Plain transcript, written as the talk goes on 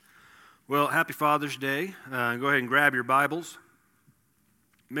Well, happy Father's Day. Go ahead and grab your Bibles.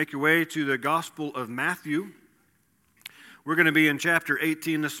 Make your way to the Gospel of Matthew. We're going to be in chapter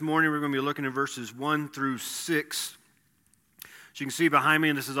 18 this morning. We're going to be looking at verses 1 through 6. As you can see behind me,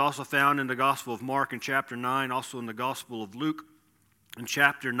 and this is also found in the Gospel of Mark in chapter 9, also in the Gospel of Luke in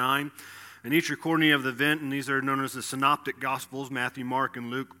chapter 9. And each recording of the event, and these are known as the Synoptic Gospels, Matthew, Mark, and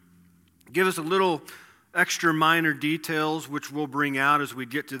Luke, give us a little extra minor details, which we'll bring out as we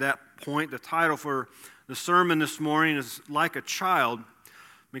get to that point. The title for the sermon this morning is Like a Child,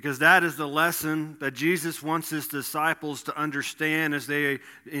 because that is the lesson that Jesus wants his disciples to understand as they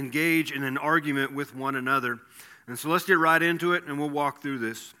engage in an argument with one another. And so let's get right into it, and we'll walk through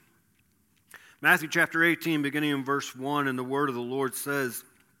this. Matthew chapter 18, beginning in verse 1, and the word of the Lord says,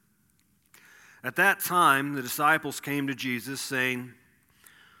 "At that time the disciples came to Jesus, saying,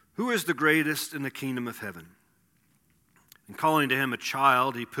 'Who is the greatest in the kingdom of heaven?' And calling to him a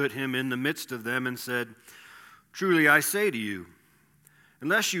child, he put him in the midst of them and said, 'Truly I say to you,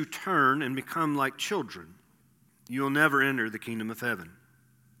 unless you turn and become like children, you will never enter the kingdom of heaven.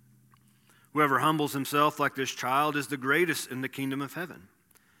 Whoever humbles himself like this child is the greatest in the kingdom of heaven.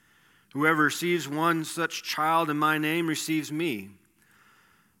 Whoever receives one such child in my name receives me.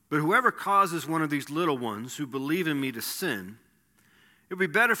 But whoever causes one of these little ones who believe in me to sin, it would be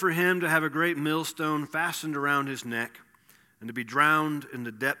better for him to have a great millstone fastened around his neck and to be drowned in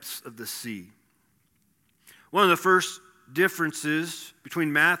the depths of the sea.'" One of the first differences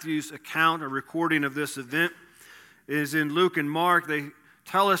between Matthew's account or recording of this event is in Luke and Mark. They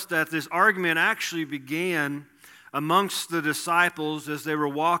tell us that this argument actually began amongst the disciples as they were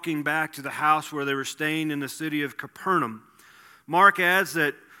walking back to the house where they were staying in the city of Capernaum. Mark adds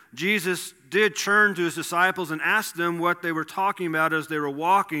that Jesus did turn to his disciples and ask them what they were talking about as they were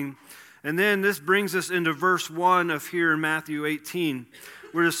walking. And then this brings us into verse 1 of here in Matthew 18,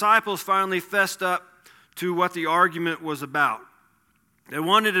 where disciples finally fessed up to what the argument was about. They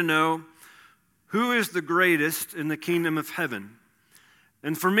wanted to know, who is the greatest in the kingdom of heaven?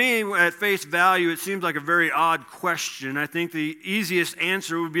 And for me, at face value, it seems like a very odd question. I think the easiest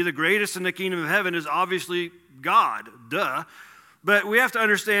answer would be the greatest in the kingdom of heaven is obviously God, duh. But we have to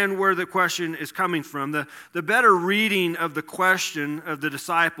understand where the question is coming from. The better reading of the question of the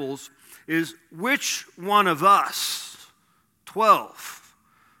disciples is, which one of us, 12,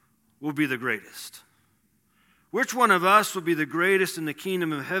 will be the greatest? Which one of us will be the greatest in the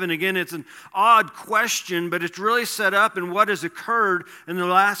kingdom of heaven? Again, it's an odd question, but it's really set up in what has occurred in the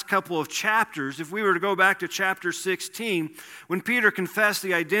last couple of chapters. If we were to go back to chapter 16, when Peter confessed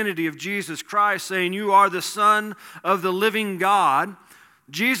the identity of Jesus Christ, saying, "You are the Son of the living God,"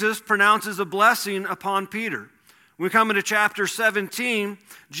 Jesus pronounces a blessing upon Peter. When we come into chapter 17,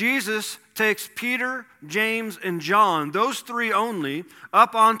 Jesus takes Peter, James, and John, those three only,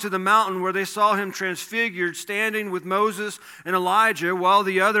 up onto the mountain where they saw him transfigured, standing with Moses and Elijah, while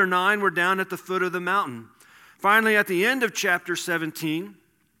the other 9 were down at the foot of the mountain. Finally, at the end of chapter 17,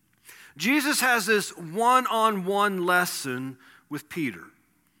 Jesus has this one-on-one lesson with Peter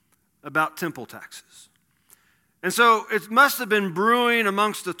about temple taxes. And so it must have been brewing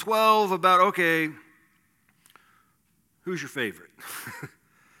amongst the 12 about, okay, who's your favorite?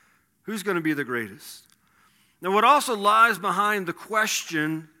 Who's going to be the greatest? Now, what also lies behind the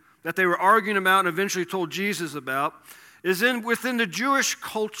question that they were arguing about and eventually told Jesus about is within the Jewish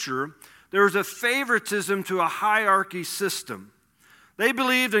culture, there was a favoritism to a hierarchy system. They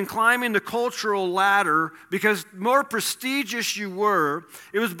believed in climbing the cultural ladder because the more prestigious you were,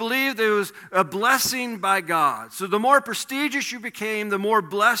 it was believed it was a blessing by God. So the more prestigious you became, the more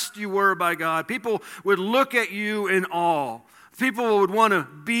blessed you were by God. People would look at you in awe. People would want to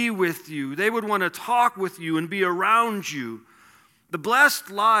be with you. They would want to talk with you and be around you. The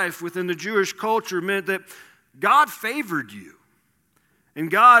blessed life within the Jewish culture meant that God favored you. And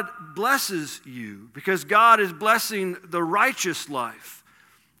God blesses you because God is blessing the righteous life,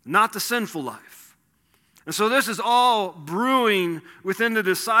 not the sinful life. And so this is all brewing within the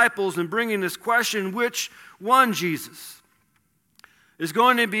disciples and bringing this question, which one, Jesus, is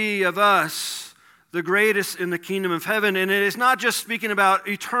going to be of us the greatest in the kingdom of heaven? And it is not just speaking about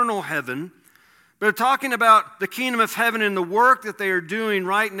eternal heaven, but talking about the kingdom of heaven and the work that they are doing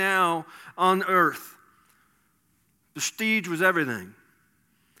right now on earth. Prestige was everything.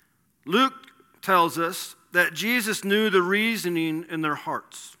 Luke tells us that Jesus knew the reasoning in their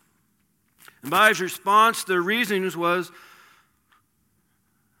hearts. And by his response, their reasoning was,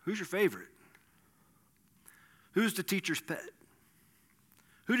 who's your favorite? Who's the teacher's pet?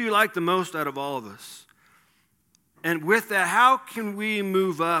 Who do you like the most out of all of us? And with that, how can we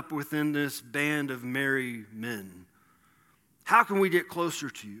move up within this band of merry men? How can we get closer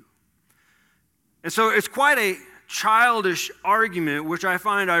to you? And so it's quite a childish argument, which I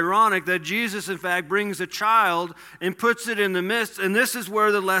find ironic that Jesus, in fact, brings a child and puts it in the midst. And this is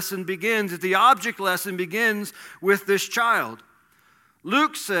where the lesson begins. The object lesson begins with this child.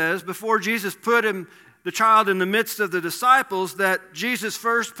 Luke says, before Jesus put the child in the midst of the disciples, that Jesus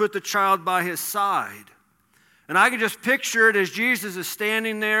first put the child by his side. And I can just picture it as Jesus is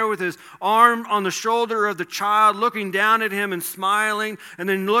standing there with his arm on the shoulder of the child, looking down at him and smiling, and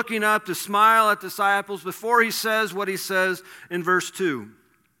then looking up to smile at the disciples before he says what he says in verse 2.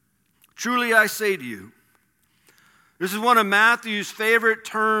 Truly I say to you, this is one of Matthew's favorite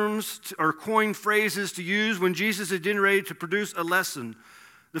terms or coined phrases to use when Jesus is getting ready to produce a lesson.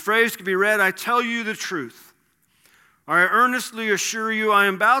 The phrase can be read, I tell you the truth. I earnestly assure you, I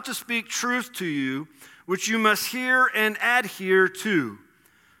am about to speak truth to you, which you must hear and adhere to.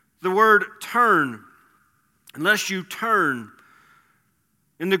 The word turn, unless you turn,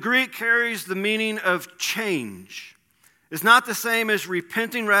 in the Greek carries the meaning of change. It's not the same as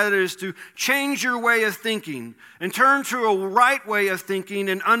repenting, rather it is to change your way of thinking and turn to a right way of thinking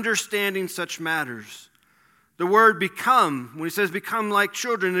and understanding such matters. The word become, when he says become like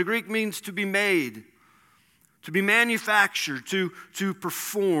children, the Greek means to be made, to be manufactured, to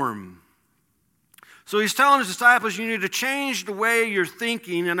perform. So he's telling his disciples, you need to change the way you're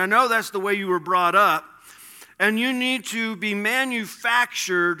thinking, and I know that's the way you were brought up, and you need to be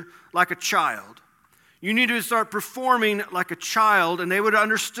manufactured like a child. You need to start performing like a child, and they would have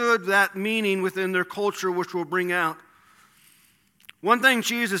understood that meaning within their culture, which we'll bring out. One thing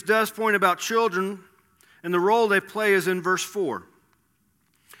Jesus does point about children and the role they play is in verse 4.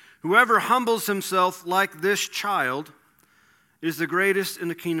 Whoever humbles himself like this child is the greatest in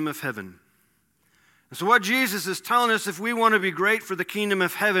the kingdom of heaven. And so what Jesus is telling us, if we want to be great for the kingdom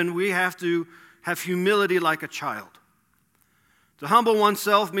of heaven, we have to have humility like a child. To humble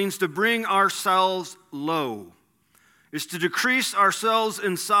oneself means to bring ourselves low. It's to decrease ourselves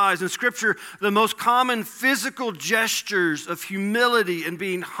in size. In Scripture, the most common physical gestures of humility and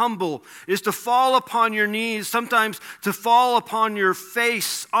being humble is to fall upon your knees, sometimes to fall upon your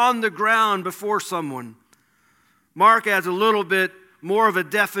face on the ground before someone. Mark adds a little bit more of a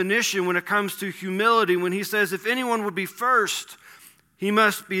definition when it comes to humility when he says, if anyone would be first, he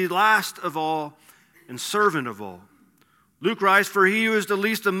must be last of all and servant of all. Luke writes, for he who is the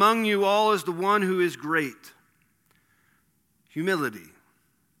least among you all is the one who is great. Humility.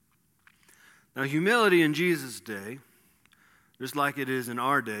 Now, humility in Jesus' day, just like it is in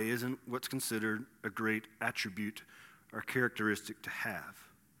our day, isn't what's considered a great attribute or characteristic to have.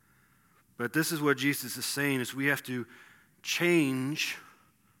 But this is what Jesus is saying, is we have to change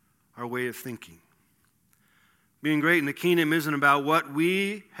our way of thinking. Being great in the kingdom isn't about what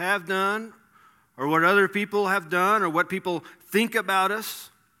we have done or what other people have done or what people think about us.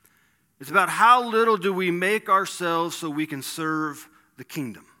 It's about how little do we make ourselves so we can serve the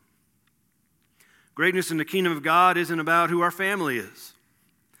kingdom. Greatness in the kingdom of God isn't about who our family is.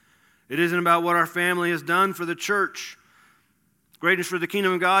 It isn't about what our family has done for the church. Greatness for the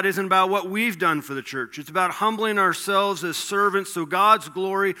kingdom of God isn't about what we've done for the church. It's about humbling ourselves as servants so God's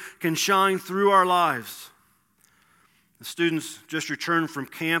glory can shine through our lives. The students just returned from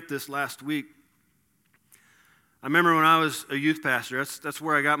camp this last week. I remember when I was a youth pastor, that's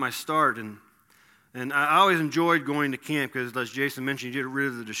where I got my start. And I always enjoyed going to camp because, as Jason mentioned, you get rid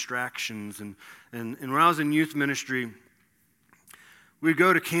of the distractions. And when I was in youth ministry, we'd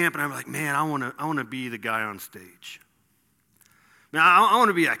go to camp, and I'm like, man, I want to be the guy on stage. Now, I want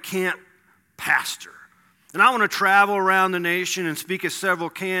to be a camp pastor. And I want to travel around the nation and speak at several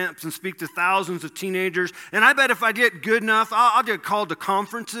camps and speak to thousands of teenagers. And I bet if I get good enough, I'll get called to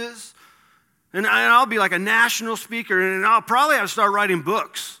conferences. And I'll be like a national speaker. And I'll probably have to start writing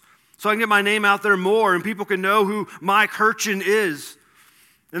books so I can get my name out there more and people can know who Mike Hurtgen is.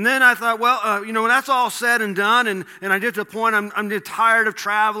 And then I thought, well, when that's all said and done, and I get to the point I'm just tired of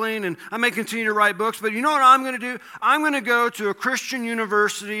traveling, and I may continue to write books, but you know what I'm going to do? I'm going to go to a Christian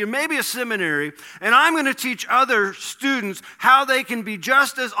university, and maybe a seminary, and I'm going to teach other students how they can be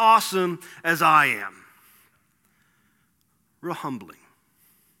just as awesome as I am. Real humbling.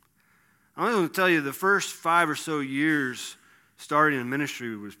 I'm going to tell you, the first 5 or so years starting in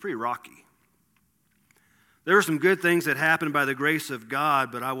ministry was pretty rocky. There were some good things that happened by the grace of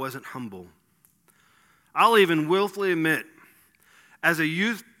God, but I wasn't humble. I'll even willfully admit, as a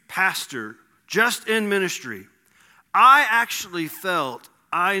youth pastor, just in ministry, I actually felt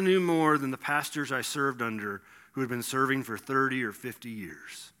I knew more than the pastors I served under who had been serving for 30 or 50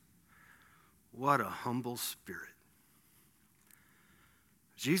 years. What a humble spirit.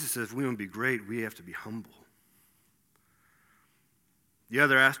 Jesus says if we want to be great, we have to be humble. The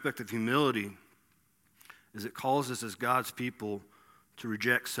other aspect of humility is it calls us as God's people to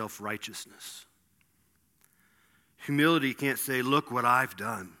reject self-righteousness. Humility can't say, look what I've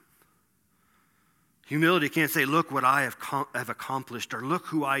done. Humility can't say, look what I have accomplished, or look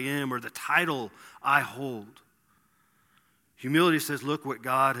who I am, or the title I hold. Humility says, look what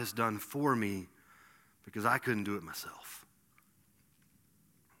God has done for me, because I couldn't do it myself.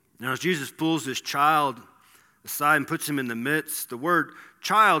 Now, as Jesus pulls this child aside and puts him in the midst, the word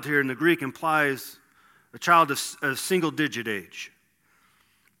child here in the Greek implies a child of single-digit age.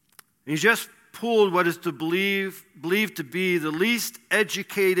 And he's just pulled what is believed to be the least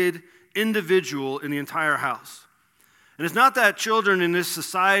educated individual in the entire house. And it's not that children in this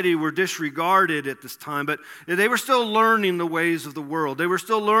society were disregarded at this time, but they were still learning the ways of the world. They were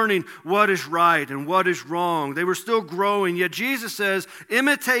still learning what is right and what is wrong. They were still growing. Yet Jesus says,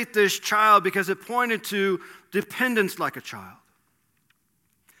 imitate this child, because it pointed to dependence like a child.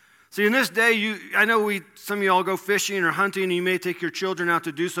 See, in this day, I know some of you all go fishing or hunting, and you may take your children out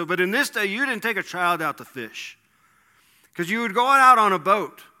to do so, but in this day, you didn't take a child out to fish. Because you would go out on a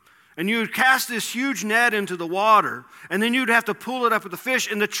boat, and you would cast this huge net into the water, and then you'd have to pull it up with the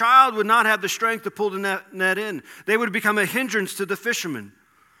fish, and the child would not have the strength to pull the net in. They would become a hindrance to the fishermen.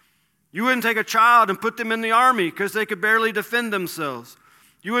 You wouldn't take a child and put them in the army because they could barely defend themselves.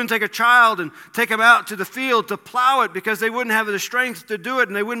 You wouldn't take a child and take them out to the field to plow it because they wouldn't have the strength to do it,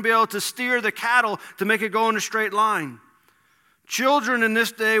 and they wouldn't be able to steer the cattle to make it go in a straight line. Children in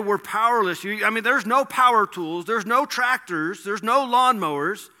this day were powerless. There's no power tools, there's no tractors, there's no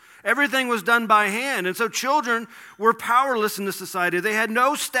lawnmowers. Everything was done by hand. And so children were powerless in this society. They had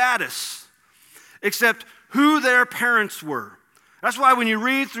no status except who their parents were. That's why when you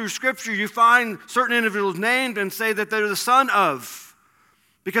read through Scripture, you find certain individuals named and say that they're the son of,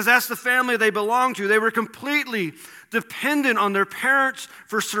 because that's the family they belong to. They were completely dependent on their parents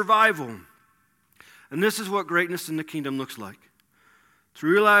for survival. And this is what greatness in the kingdom looks like. To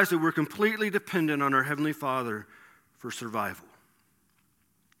realize that we're completely dependent on our Heavenly Father for survival.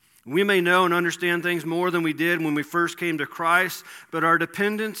 We may know and understand things more than we did when we first came to Christ, but our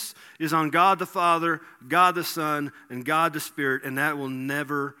dependence is on God the Father, God the Son, and God the Spirit, and that will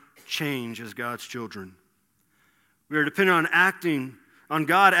never change as God's children. We are dependent on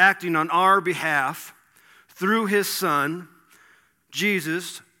God acting on our behalf through His Son,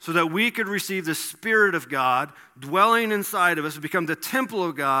 Jesus, so that we could receive the Spirit of God dwelling inside of us, become the temple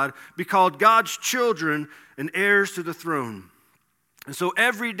of God, be called God's children and heirs to the throne. And so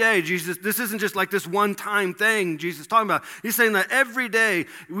every day, this isn't just like this one-time thing Jesus is talking about. He's saying that every day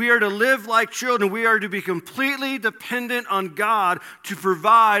we are to live like children. We are to be completely dependent on God to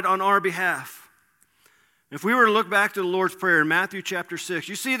provide on our behalf. If we were to look back to the Lord's Prayer in Matthew chapter 6,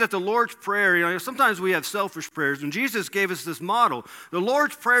 you see that the Lord's Prayer, sometimes we have selfish prayers, and Jesus gave us this model. The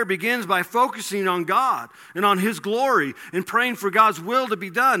Lord's Prayer begins by focusing on God and on His glory and praying for God's will to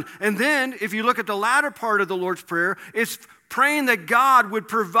be done. And then, if you look at the latter part of the Lord's Prayer, it's praying that God would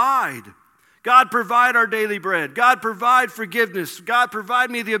provide. God, provide our daily bread. God, provide forgiveness. God, provide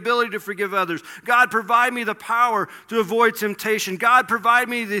me the ability to forgive others. God, provide me the power to avoid temptation. God, provide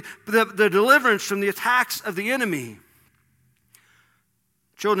me the deliverance from the attacks of the enemy.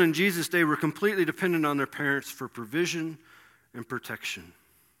 Children in Jesus' day were completely dependent on their parents for provision and protection.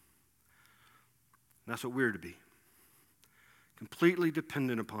 That's what we're to be. Completely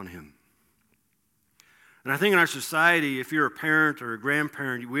dependent upon Him. And I think in our society, if you're a parent or a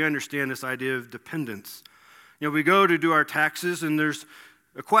grandparent, we understand this idea of dependence. We go to do our taxes, and there's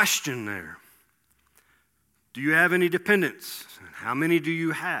a question there. Do you have any dependents? How many do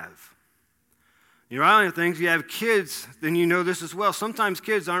you have? I don't think if you have kids, then you know this as well. Sometimes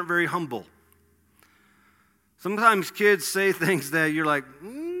kids aren't very humble. Sometimes kids say things that you're like,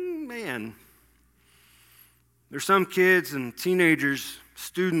 man. There's some kids and teenagers,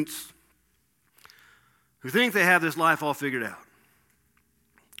 students, who think they have this life all figured out.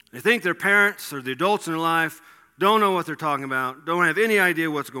 They think their parents or the adults in their life don't know what they're talking about, don't have any idea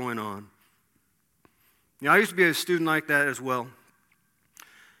what's going on. I used to be a student like that as well.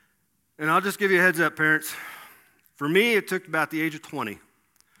 And I'll just give you a heads up, parents. For me, it took about the age of 20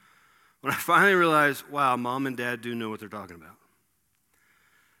 when I finally realized, wow, mom and dad do know what they're talking about.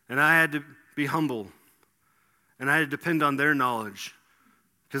 And I had to be humble, and I had to depend on their knowledge,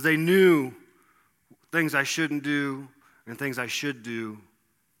 because they knew things I shouldn't do and things I should do.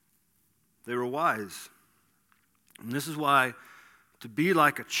 They were wise. And this is why to be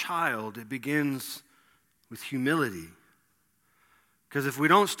like a child, it begins with humility. Because if we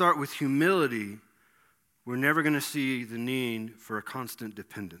don't start with humility, we're never going to see the need for a constant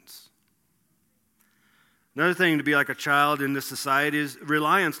dependence. Another thing to be like a child in this society is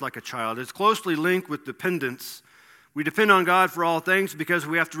reliance like a child. It's closely linked with dependence. We depend on God for all things because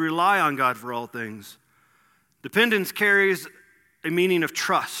we have to rely on God for all things. Dependence carries a meaning of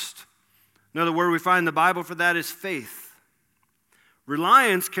trust. Another word we find in the Bible for that is faith.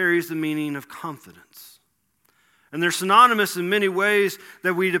 Reliance carries the meaning of confidence. And they're synonymous in many ways,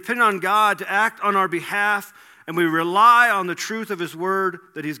 that we depend on God to act on our behalf, and we rely on the truth of His Word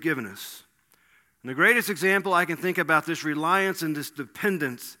that He's given us. And the greatest example I can think about this reliance and this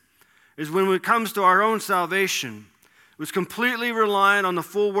dependence is when it comes to our own salvation. It was completely reliant on the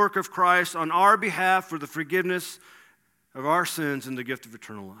full work of Christ on our behalf for the forgiveness of our sins and the gift of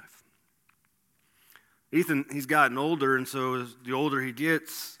eternal life. Ethan, he's gotten older, and so the older he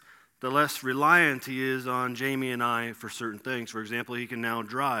gets, the less reliant he is on Jamie and I for certain things. For example, he can now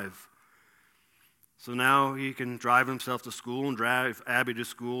drive. So now he can drive himself to school and drive Abby to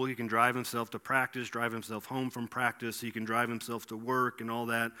school. He can drive himself to practice, drive himself home from practice. He can drive himself to work and all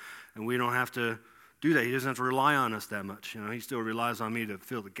that, and we don't have to do that. He doesn't have to rely on us that much. He still relies on me to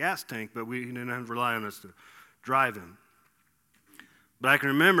fill the gas tank, but he didn't have to rely on us to drive him. But I can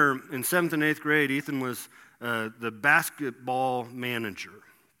remember in 7th and 8th grade, Ethan was the basketball manager.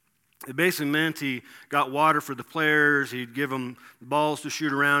 It basically meant he got water for the players. He'd give them balls to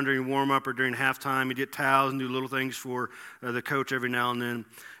shoot around during warm-up or during halftime. He'd get towels and do little things for the coach every now and then.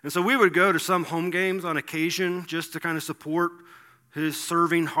 And so we would go to some home games on occasion just to kind of support his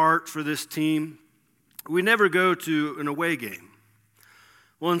serving heart for this team. We'd never go to an away game.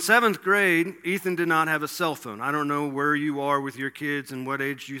 Well, in 7th grade, Ethan did not have a cell phone. I don't know where you are with your kids and what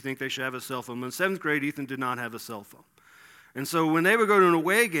age you think they should have a cell phone. But in 7th grade, Ethan did not have a cell phone. And so when they would go to an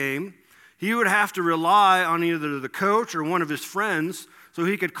away game, he would have to rely on either the coach or one of his friends so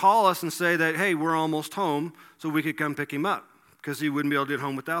he could call us and say that, hey, we're almost home, so we could come pick him up, because he wouldn't be able to get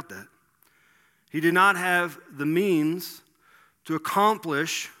home without that. He did not have the means to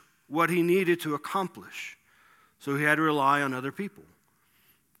accomplish what he needed to accomplish, so he had to rely on other people.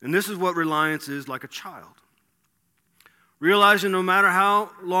 And this is what reliance is like a child. Realizing no matter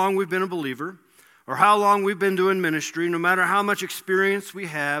how long we've been a believer, or how long we've been doing ministry, no matter how much experience we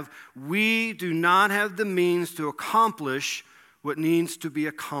have, we do not have the means to accomplish what needs to be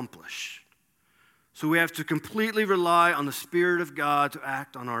accomplished. So we have to completely rely on the Spirit of God to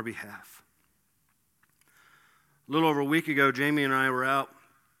act on our behalf. A little over a week ago, Jamie and I were out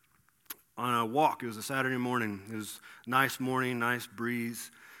on a walk. It was a Saturday morning. It was a nice morning, nice breeze.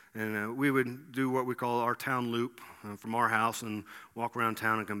 And we would do what we call our town loop from our house and walk around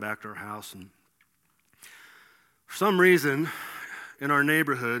town and come back to our house. And for some reason, in our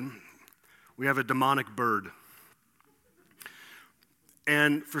neighborhood, we have a demonic bird.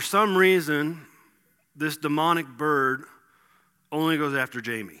 And for some reason, this demonic bird only goes after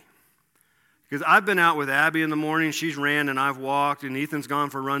Jamie. Because I've been out with Abby in the morning, she's ran and I've walked, and Ethan's gone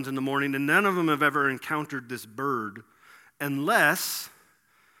for runs in the morning, and none of them have ever encountered this bird unless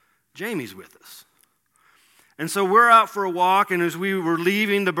Jamie's with us. And so we're out for a walk, and as we were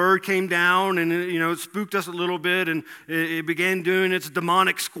leaving, the bird came down, and it spooked us a little bit, and it began doing its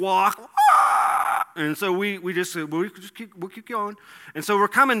demonic squawk. And so we just said, we'll keep going. And so we're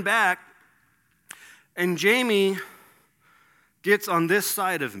coming back, and Jamie gets on this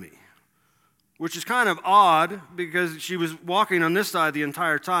side of me, which is kind of odd because she was walking on this side the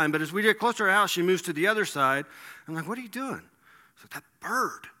entire time. But as we get closer to our house, she moves to the other side. I'm like, what are you doing? It's like, that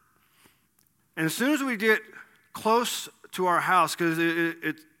bird. And as soon as we get close to our house, because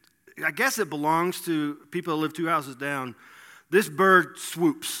I guess it belongs to people that live 2 houses down, this bird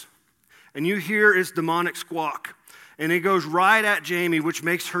swoops. And you hear its demonic squawk. And it goes right at Jamie, which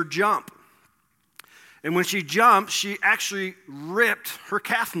makes her jump. And when she jumped, she actually ripped her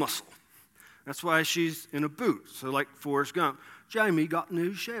calf muscle. That's why she's in a boot. So like Forrest Gump, Jamie got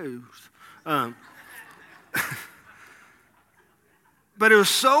new shoes. But it was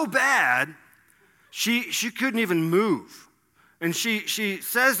so bad, she couldn't even move. And she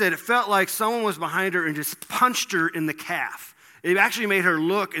says that it felt like someone was behind her and just punched her in the calf. It actually made her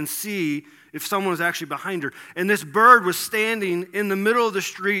look and see if someone was actually behind her. And this bird was standing in the middle of the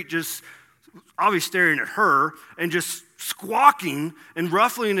street, just obviously staring at her and just squawking and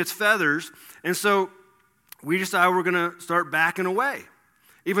ruffling its feathers. And so we decided we're going to start backing away,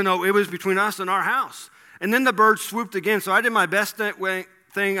 even though it was between us and our house. And then the bird swooped again. So I did my best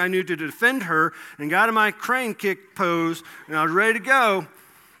thing I knew to defend her and got in my crane kick pose, and I was ready to go.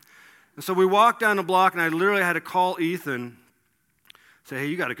 And so we walked down the block, and I literally had to call Ethan, say, hey,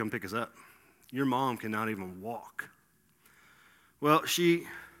 you got to come pick us up. Your mom cannot even walk. Well, she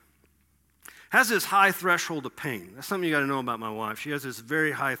has this high threshold of pain. That's something you got to know about my wife. She has this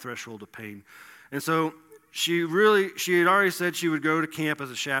very high threshold of pain. And so she had already said she would go to camp as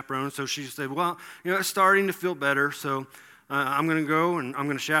a chaperone. So she said, well, it's starting to feel better. So I'm going to go and I'm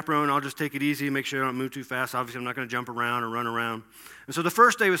going to chaperone. I'll just take it easy, make sure I don't move too fast. Obviously, I'm not going to jump around or run around. And so the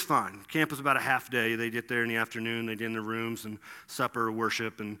first day was fine. Camp was about a half day. They get there in the afternoon. They get in their rooms and supper,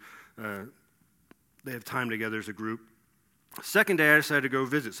 worship, and they have time together as a group. Second day, I decided to go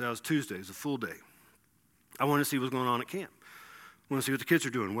visit. So that was Tuesday. It was a full day. I wanted to see what's going on at camp. I wanted to see what the kids are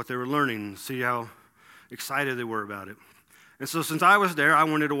doing, what they were learning, see how excited they were about it. And so since I was there, I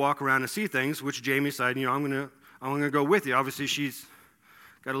wanted to walk around and see things, which Jamie said, I'm going to go with you. Obviously, she's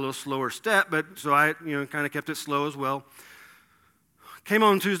got a little slower step, but so I, kind of kept it slow as well. Came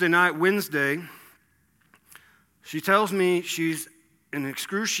on Tuesday night. Wednesday, she tells me she's in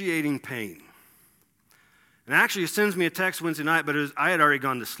excruciating pain. And actually, she sends me a text Wednesday night, but I had already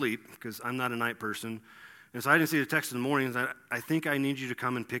gone to sleep because I'm not a night person. And so I didn't see the text in the morning. I think I need you to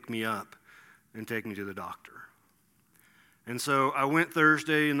come and pick me up and take me to the doctor. And so I went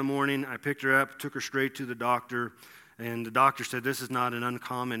Thursday in the morning. I picked her up, took her straight to the doctor. And the doctor said, this is not an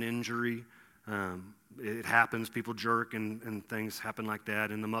uncommon injury. It happens. People jerk and things happen like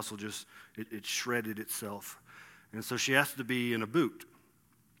that. And the muscle it shredded itself. And so she has to be in a boot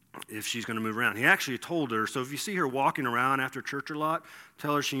if she's going to move around. He actually told her, so if you see her walking around after church a lot,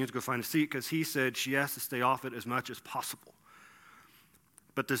 tell her she needs to go find a seat because he said she has to stay off it as much as possible.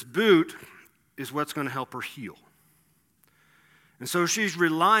 But this boot is what's going to help her heal. And so she's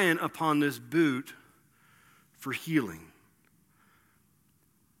reliant upon this boot for healing.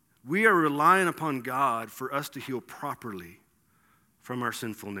 We are relying upon God for us to heal properly from our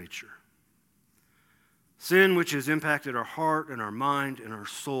sinful nature. Sin, which has impacted our heart and our mind and our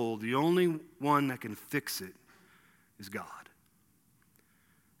soul, the only one that can fix it is God.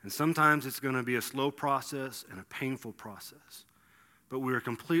 And sometimes it's going to be a slow process and a painful process. But we are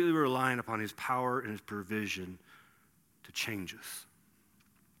completely reliant upon his power and his provision to change us.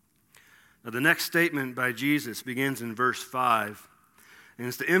 Now, the next statement by Jesus begins in verse 5, and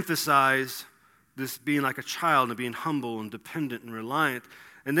it's to emphasize this being like a child and being humble and dependent and reliant.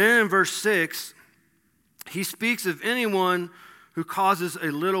 And then in verse 6, he speaks of anyone who causes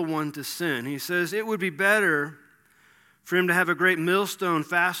a little one to sin. He says, it would be better for him to have a great millstone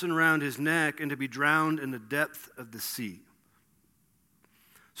fastened around his neck and to be drowned in the depth of the sea.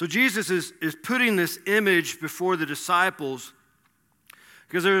 So Jesus is putting this image before the disciples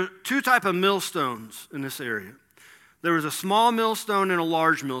because there are two types of millstones in this area. There was a small millstone and a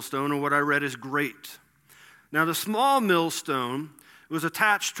large millstone, and what I read is great. Now the small millstone was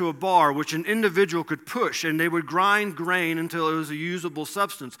attached to a bar which an individual could push, and they would grind grain until it was a usable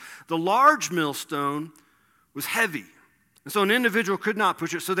substance. The large millstone was heavy, and so an individual could not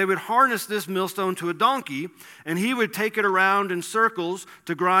push it, so they would harness this millstone to a donkey, and he would take it around in circles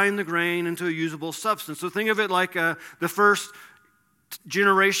to grind the grain into a usable substance. So think of it like the first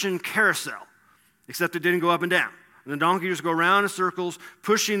generation carousel, except it didn't go up and down. And the donkey just go around in circles,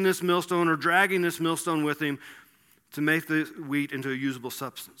 pushing this millstone or dragging this millstone with him to make the wheat into a usable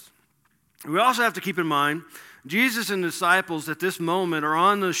substance. We also have to keep in mind, Jesus and the disciples at this moment are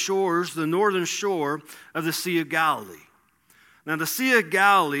on the shores, the northern shore of the Sea of Galilee. Now, the Sea of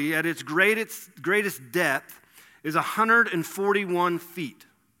Galilee, at its greatest depth, is 141 feet.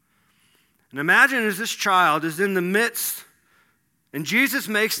 And imagine as this child is in the midst, and Jesus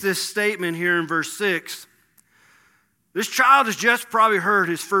makes this statement here in verse 6. This child has just probably heard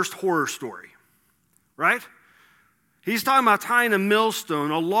his first horror story, right? He's talking about tying a millstone,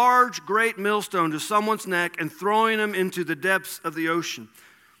 a large, great millstone, to someone's neck and throwing him into the depths of the ocean.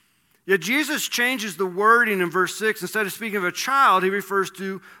 Yet Jesus changes the wording in verse 6. Instead of speaking of a child, he refers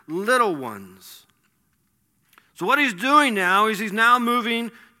to little ones. So what he's doing now is he's now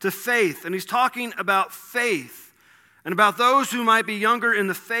moving to faith, and he's talking about faith and about those who might be younger in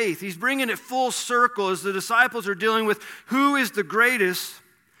the faith. He's bringing it full circle as the disciples are dealing with who is the greatest.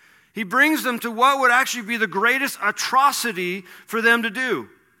 He brings them to what would actually be the greatest atrocity for them to do.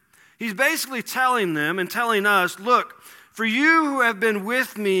 He's basically telling them and telling us, look, for you who have been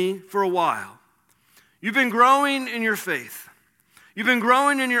with me for a while, you've been growing in your faith. You've been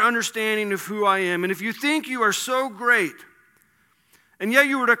growing in your understanding of who I am. And if you think you are so great, and yet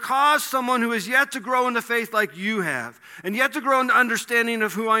you were to cause someone who is yet to grow in the faith like you have, and yet to grow in the understanding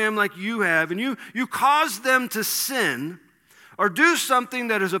of who I am like you have, and you cause them to sin or do something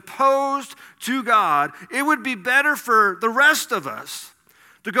that is opposed to God, it would be better for the rest of us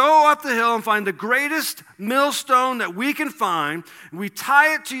to go up the hill and find the greatest millstone that we can find. We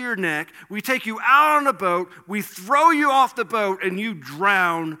tie it to your neck. We take you out on a boat. We throw you off the boat, and you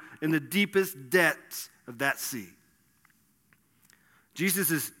drown in the deepest depths of that sea. Jesus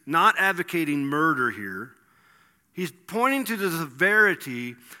is not advocating murder here He's pointing to the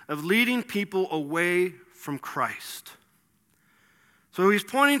severity of leading people away from Christ. So he's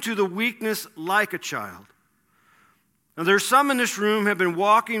pointing to the weakness like a child. Now, there's some in this room who have been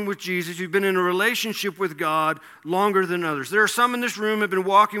walking with Jesus, who've been in a relationship with God longer than others. There are some in this room who have been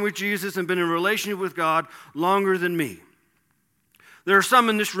walking with Jesus and been in a relationship with God longer than me. There are some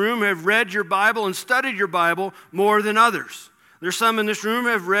in this room who have read your Bible and studied your Bible more than others. There's some in this room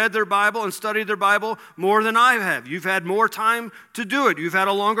who have read their Bible and studied their Bible more than I have. You've had more time to do it. You've had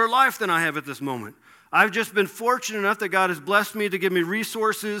a longer life than I have at this moment. I've just been fortunate enough that God has blessed me to give me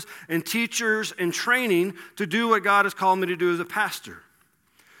resources and teachers and training to do what God has called me to do as a pastor.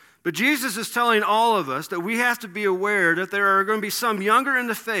 But Jesus is telling all of us that we have to be aware that there are going to be some younger in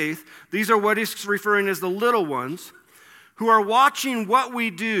the faith, these are what he's referring as the little ones, who are watching what we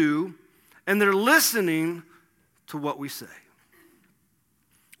do and they're listening to what we say.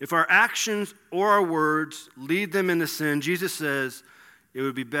 If our actions or our words lead them into sin, Jesus says it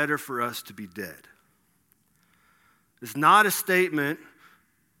would be better for us to be dead. It's not a statement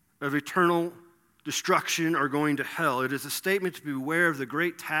of eternal destruction or going to hell. It is a statement to be aware of the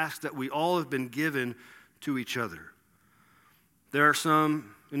great task that we all have been given to each other. There are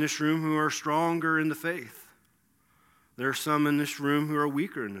some in this room who are stronger in the faith. There are some in this room who are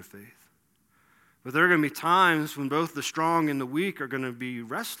weaker in the faith. But there are going to be times when both the strong and the weak are going to be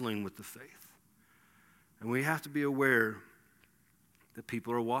wrestling with the faith. And we have to be aware that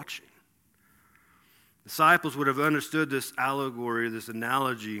people are watching. Disciples would have understood this allegory, this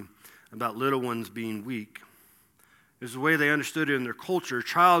analogy about little ones being weak. It's the way they understood it in their culture. A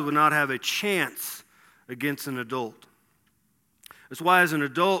child would not have a chance against an adult. That's why as an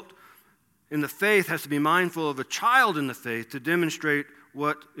adult in the faith has to be mindful of a child in the faith to demonstrate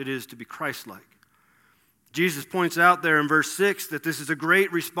what it is to be Christ-like. Jesus points out there in verse 6 that this is a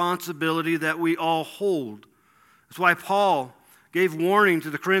great responsibility that we all hold. That's why Paul gave warning to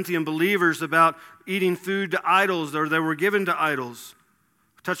the Corinthian believers about eating food to idols or that were given to idols.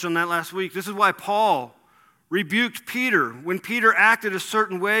 I touched on that last week. This is why Paul rebuked Peter when Peter acted a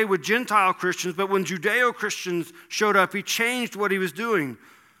certain way with Gentile Christians, but when Judeo-Christians showed up, he changed what he was doing.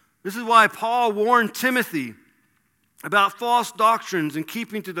 This is why Paul warned Timothy about false doctrines and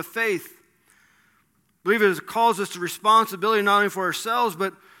keeping to the faith. I believe it calls us to responsibility not only for ourselves,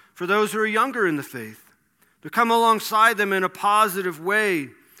 but for those who are younger in the faith, to come alongside them in a positive way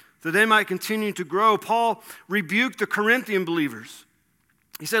that they might continue to grow. Paul rebuked the Corinthian believers.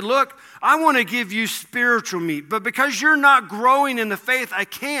 He said, look, I want to give you spiritual meat, but because you're not growing in the faith, I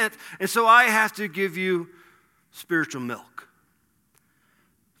can't, and so I have to give you spiritual milk.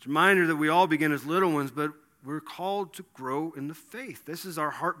 It's a reminder that we all begin as little ones, but we're called to grow in the faith. This is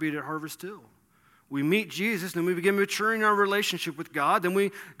our heartbeat at Harvest Hill. We meet Jesus, and we begin maturing our relationship with God. Then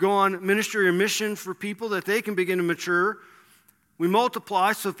we go on ministry or mission for people that they can begin to mature. We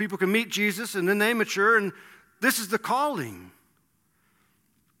multiply so people can meet Jesus, and then they mature, and this is the calling.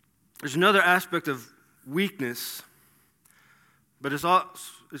 There's another aspect of weakness, but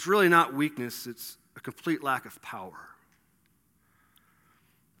it's really not weakness. It's a complete lack of power.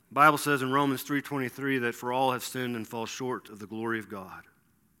 The Bible says in Romans 3:23 that for all have sinned and fall short of the glory of God.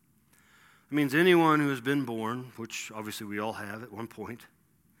 It means anyone who has been born, which obviously we all have at one point,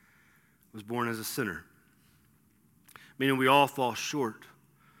 was born as a sinner. Meaning we all fall short.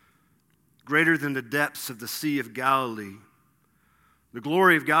 Greater than the depths of the Sea of Galilee. The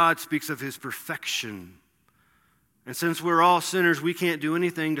glory of God speaks of his perfection. And since we're all sinners, we can't do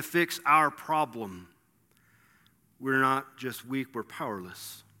anything to fix our problem. We're not just weak, we're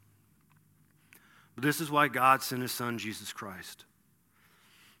powerless. But this is why God sent his Son, Jesus Christ.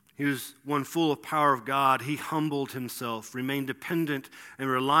 He was one full of power of God. He humbled himself, remained dependent and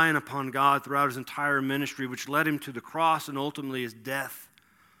reliant upon God throughout his entire ministry, which led him to the cross and ultimately his death.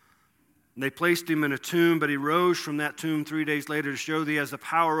 And they placed him in a tomb, but he rose from that tomb 3 days later to show that he has the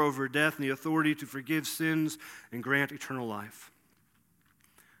power over death and the authority to forgive sins and grant eternal life.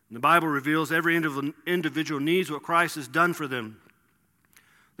 And the Bible reveals every individual needs what Christ has done for them.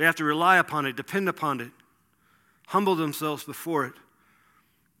 They have to rely upon it, depend upon it, humble themselves before it.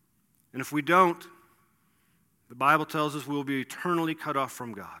 And if we don't, the Bible tells us we will be eternally cut off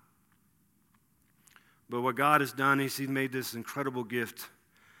from God. But what God has done is he's made this incredible gift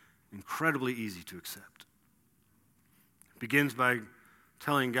incredibly easy to accept. It begins by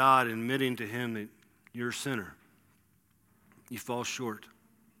telling God and admitting to him that you're a sinner. You fall short.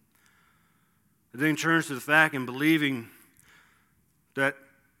 It then turns to the fact and believing that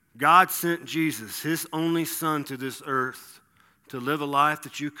God sent Jesus, his only Son, to this earth to live a life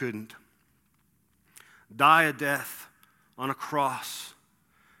that you couldn't, die a death on a cross,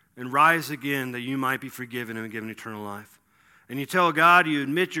 and rise again that you might be forgiven and given eternal life. And you tell God, you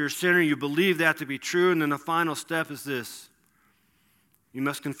admit you're a sinner, you believe that to be true, and then the final step is this. You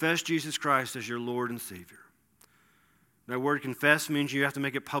must confess Jesus Christ as your Lord and Savior. That word confess means you have to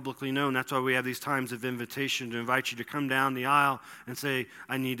make it publicly known. That's why we have these times of invitation to invite you to come down the aisle and say,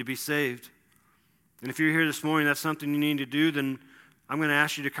 I need to be saved. And if you're here this morning, that's something you need to do, then I'm going to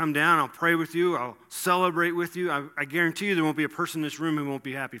ask you to come down. I'll pray with you. I'll celebrate with you. I guarantee you there won't be a person in this room who won't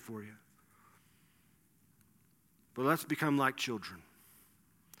be happy for you. But let's become like children.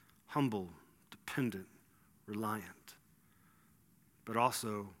 Humble, dependent, reliant. But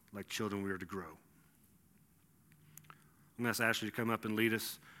also, like children, we are to grow. I'm going to ask you to come up and lead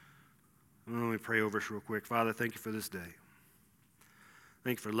us. Let me pray over us real quick. Father, thank you for this day.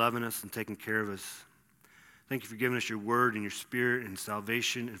 Thank you for loving us and taking care of us. Thank you for giving us your word and your spirit and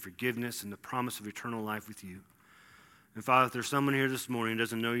salvation and forgiveness and the promise of eternal life with you. And Father, if there's someone here this morning who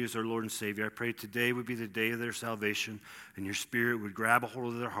doesn't know you as their Lord and Savior, I pray today would be the day of their salvation and your spirit would grab a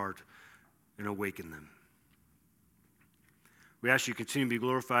hold of their heart and awaken them. We ask you to continue to be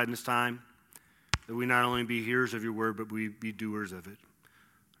glorified in this time, that we not only be hearers of your word, but we be doers of it.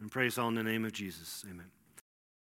 And pray this all in the name of Jesus. Amen.